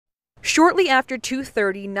Shortly after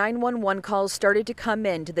 2:30, 911 calls started to come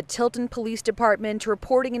in to the Tilton Police Department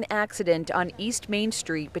reporting an accident on East Main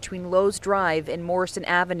Street between Lowe's Drive and Morrison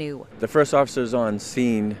Avenue. The first officers on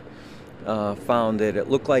scene found that it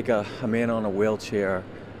looked like a man on a wheelchair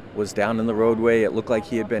was down in the roadway. It looked like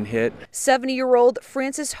he had been hit. 70-year-old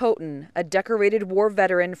Francis Houghton, a decorated war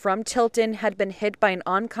veteran from Tilton, had been hit by an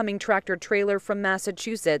oncoming tractor trailer from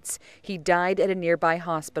Massachusetts. He died at a nearby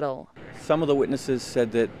hospital. Some of the witnesses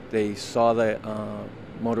said that they saw the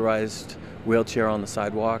motorized wheelchair on the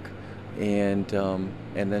sidewalk, and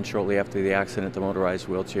then shortly after the accident, the motorized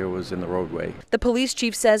wheelchair was in the roadway. The police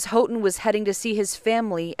chief says Houghton was heading to see his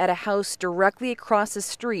family at a house directly across the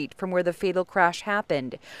street from where the fatal crash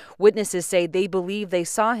happened. Witnesses say they believe they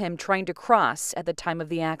saw him trying to cross at the time of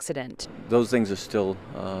the accident. Those things are still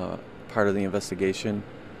part of the investigation,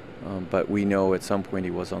 but we know at some point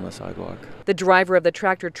he was on the sidewalk. The driver of the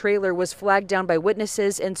tractor trailer was flagged down by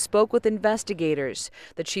witnesses and spoke with investigators.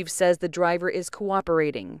 The chief says the driver is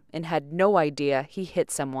cooperating and had no idea he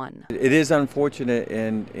hit someone. It is unfortunate,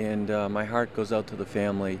 and my heart goes out to the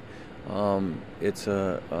family. It's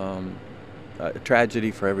a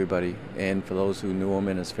tragedy for everybody, and for those who knew him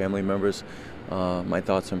and his family members, my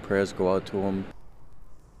thoughts and prayers go out to him.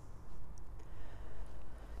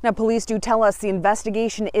 Now, police do tell us the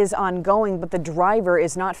investigation is ongoing, but the driver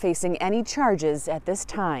is not facing any charges at this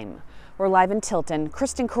time. We're live in Tilton.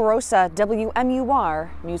 Kristen Carosa, WMUR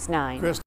News 9.